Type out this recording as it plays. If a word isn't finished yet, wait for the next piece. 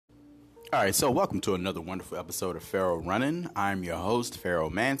All right, so welcome to another wonderful episode of Pharaoh Running. I'm your host, Pharaoh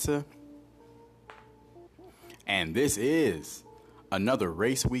Mansa, and this is another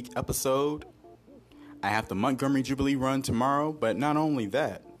race week episode. I have the Montgomery Jubilee run tomorrow, but not only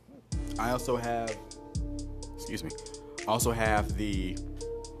that, I also have, the,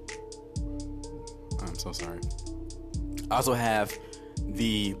 I'm so sorry. I also have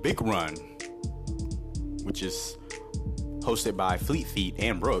the Big Run, which is hosted by Fleet Feet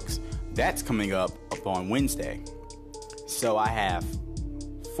and Brooks. That's coming up on Wednesday. So I have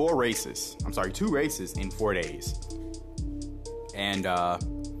two races in 4 days. And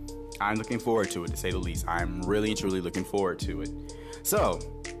I'm looking forward to it, to say the least. I'm really and truly looking forward to it. So,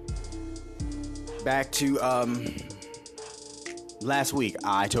 back to last week,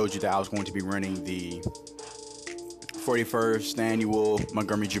 I told you that I was going to be running the 41st annual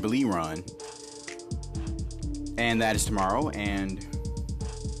Montgomery Jubilee run. And that is tomorrow. And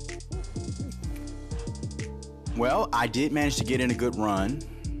well, I did manage to get in a good run,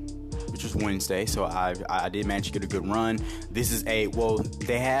 which was Wednesday, so I did manage to get a good run. This is they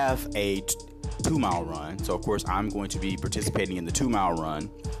have a 2-mile run, so of course I'm going to be participating in the 2-mile run.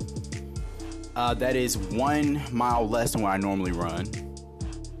 That is 1 mile less than what I normally run.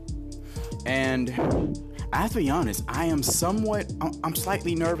 And I have to be honest, I'm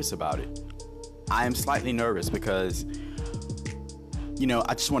slightly nervous about it. I am slightly nervous because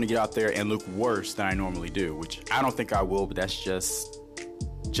I just want to get out there and look worse than I normally do, which I don't think I will, but that's just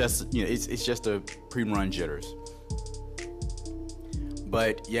it's just a pre-run jitters.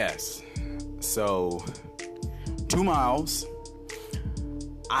 But yes, so 2 miles.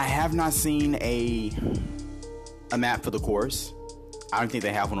 I have not seen a map for the course. I don't think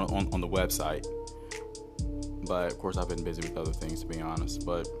they have one on the website. But of course, I've been busy with other things, to be honest.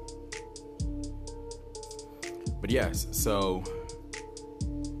 But yes, so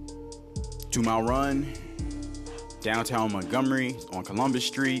 2-mile run, downtown Montgomery on Columbus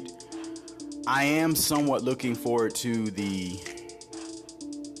Street. I am somewhat looking forward to the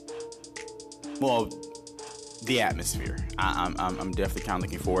atmosphere. I'm definitely kind of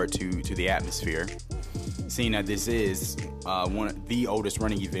looking forward to the atmosphere, seeing that this is one of the oldest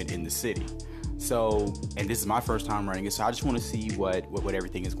running event in the city. So, and this is my first time running it, so I just want to see what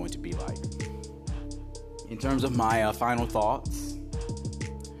everything is going to be like. In terms of my final thoughts,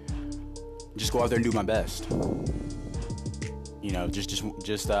 just go out there and do my best.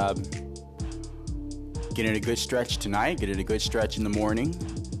 Just get in a good stretch tonight, get in a good stretch in the morning,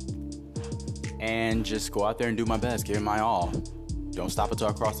 and just go out there and do my best, give it my all. Don't stop until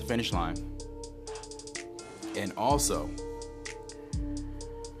I cross the finish line. And also,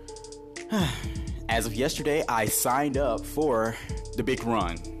 as of yesterday, I signed up for the Big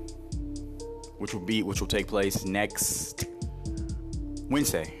Run, which will take place next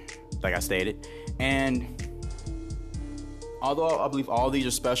Wednesday, like I stated. And although I believe all these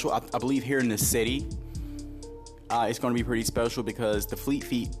are special, I believe here in the city, it's going to be pretty special because the Fleet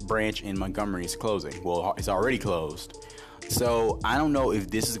Feet branch in Montgomery is closing. Well, it's already closed. So I don't know if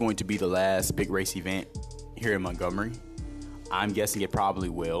this is going to be the last big race event here in Montgomery. I'm guessing it probably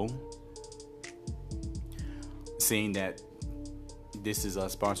will, seeing that this is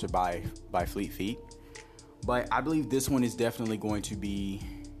sponsored by Fleet Feet. But I believe this one is definitely going to be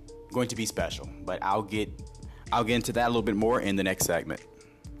special. But I'll get into that a little bit more in the next segment.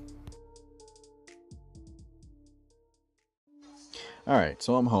 All right,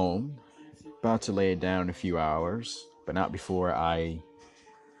 so I'm home, about to lay it down in a few hours, but not before I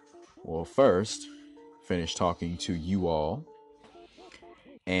first finish talking to you all,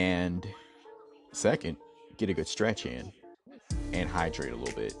 and second, get a good stretch in and hydrate a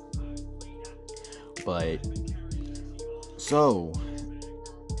little bit. But so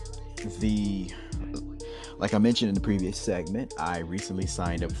like I mentioned in the previous segment, I recently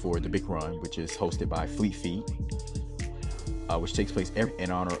signed up for the Big Run, which is hosted by Fleet Feet, which takes place in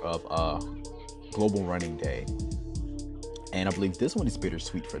honor of Global Running Day. And I believe this one is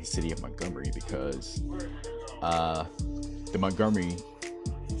bittersweet for the city of Montgomery because the Montgomery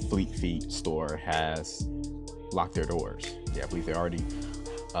Fleet Feet store has locked their doors. Yeah, I believe they already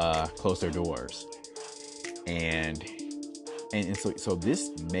closed their doors. And so this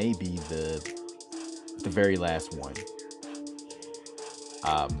may be the very last one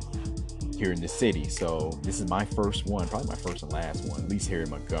here in the city. So this is my first one, probably my first and last one, at least here in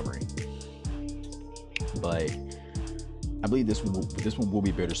Montgomery. But I believe this one will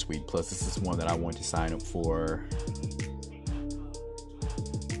be bittersweet. Plus, this is one that I wanted to sign up for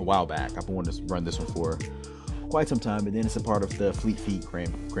a while back. I've been wanting to run this one for quite some time, and then it's a part of the Fleet Feet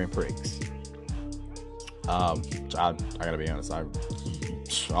Grand Prix. I gotta be honest, I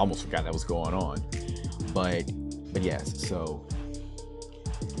I almost forgot that was going on. But yes, so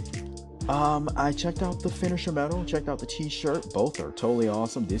I checked out the finisher medal, checked out the t-shirt. Both are totally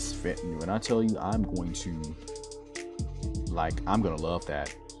awesome. This fit, when I tell you, I'm gonna love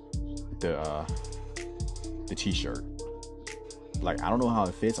that. The t-shirt. Like, I don't know how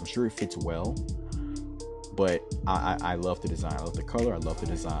it fits. I'm sure it fits well, but I love the design. I love the color. I love the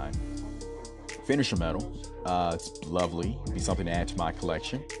design. Finisher medal. It's lovely. It'd be something to add to my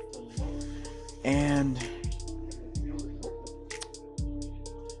collection. And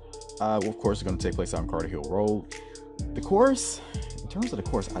of course, it's going to take place out on Carter Hill Road. The course, in terms of the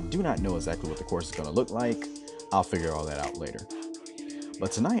course, I do not know exactly what the course is going to look like. I'll figure all that out later.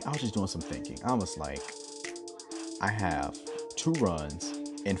 But tonight, I was just doing some thinking. I was like, I have 2 runs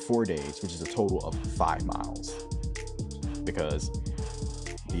in 4 days, which is a total of 5 miles. Because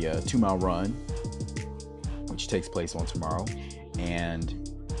the 2-mile run, which takes place on tomorrow, and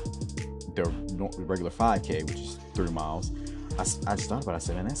the regular 5K, which is 3 miles, I just thought about it. I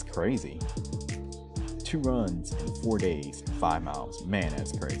said, man, that's crazy. 2 runs in 4 days, 5 miles. Man,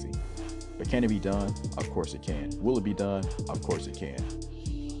 that's crazy. But can it be done? Of course it can. Will it be done? Of course it can.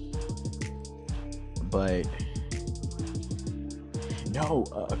 But no,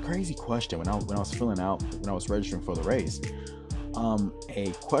 a crazy question when I was filling out, when I was registering for the race,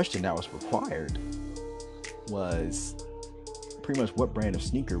 a question that was required was pretty much, what brand of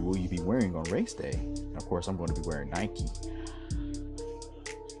sneaker will you be wearing on race day? And of course, I'm going to be wearing Nike.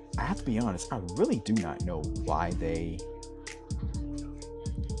 I have to be honest, I really do not know why they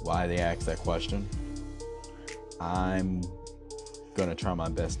asked that question. I'm gonna try my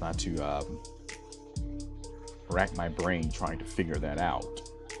best not to rack my brain trying to figure that out.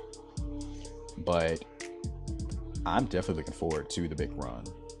 But I'm definitely looking forward to the big run.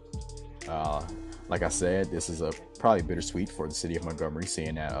 Like I said, this is probably bittersweet for the city of Montgomery,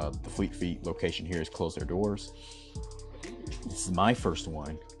 seeing that the Fleet Feet location here has closed their doors. This is my first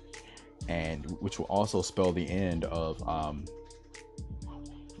one, and which will also spell the end of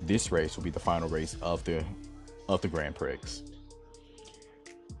this race. Will be the final race of the Grand Prix.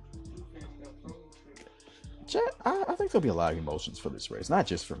 I think there'll be a lot of emotions for this race, not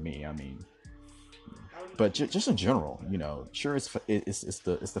just for me. I mean, but just in general, you know. Sure, it's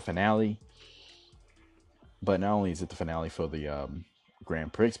the finale, but not only is it the finale for the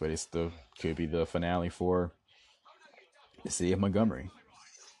Grand Prix, but could be the finale for the city of Montgomery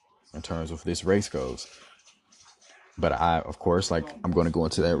in terms of this race goes. But of course, I'm going to go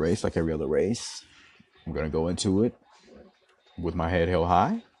into that race like every other race. I'm going to go into it with my head held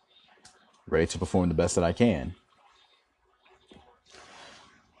high, ready to perform the best that I can.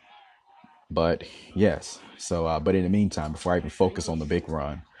 But yes, so but in the meantime, before I even focus on the big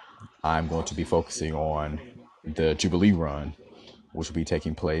run, I'm going to be focusing on the Jubilee run, which will be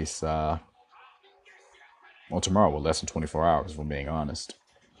taking place on tomorrow, with less than 24 hours, if I'm being honest.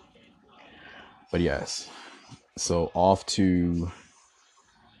 But yes, so off to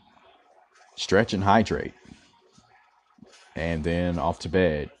stretch and hydrate, and then off to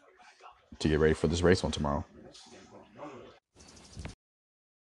bed to get ready for this race on tomorrow.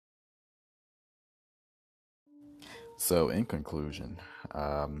 So in conclusion,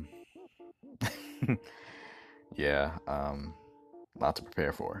 yeah, lot to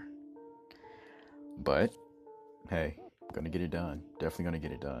prepare for. But hey, gonna get it done. Definitely gonna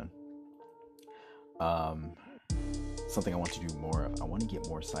get it done. Something I want to do more. I want to get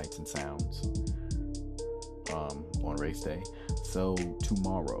more sights and sounds on race day. So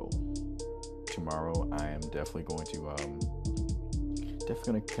tomorrow I am definitely going to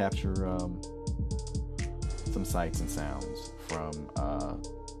capture some sights and sounds from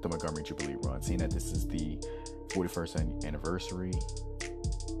the Montgomery Jubilee run. Seeing that this is the 41st anniversary,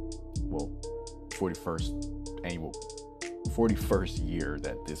 41st year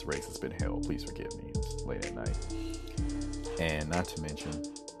that this race has been held. Please forgive me, it's late at night. And not to mention,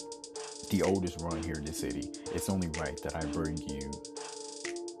 the oldest run here in the city. It's only right that I bring you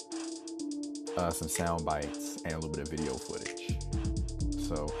some sound bites and a little bit of video footage.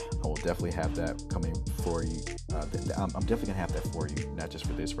 So I will definitely have that coming for you. I'm definitely gonna have that for you, not just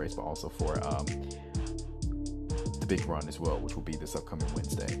for this race, but also for the big run as well, which will be this upcoming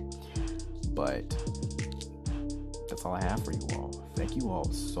Wednesday. But that's all I have for you all. Thank you all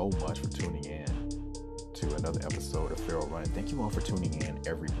so much for tuning in to another episode of Feral Run. Thank you all for tuning in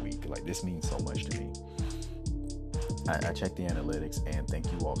every week. Like, this means so much to me. I check the analytics, and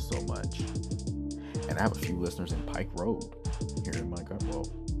thank you all so much. And I have a few listeners in Pike Road here in Montgomery. Well,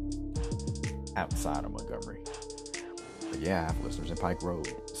 outside of Montgomery. But yeah, I have listeners in Pike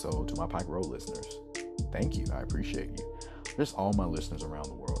Road. So to my Pike Road listeners, thank you. I appreciate you. Just all my listeners around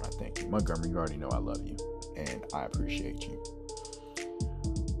the world, I thank you. Montgomery, you already know I love you and I appreciate you.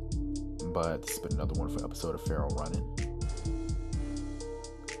 But this has been another wonderful episode of Feral Running.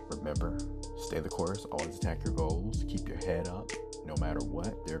 Remember, stay the course, always attack your goals, keep your head up, no matter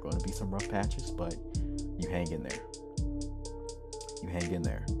what. There are going to be some rough patches, but you hang in there. You hang in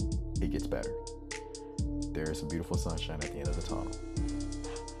there. It gets better. There is some beautiful sunshine at the end of the tunnel.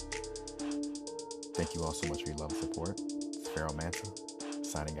 Thank you all so much for your love and support. It's Feral Manta,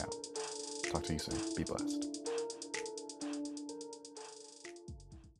 signing out. Talk to you soon. Be blessed.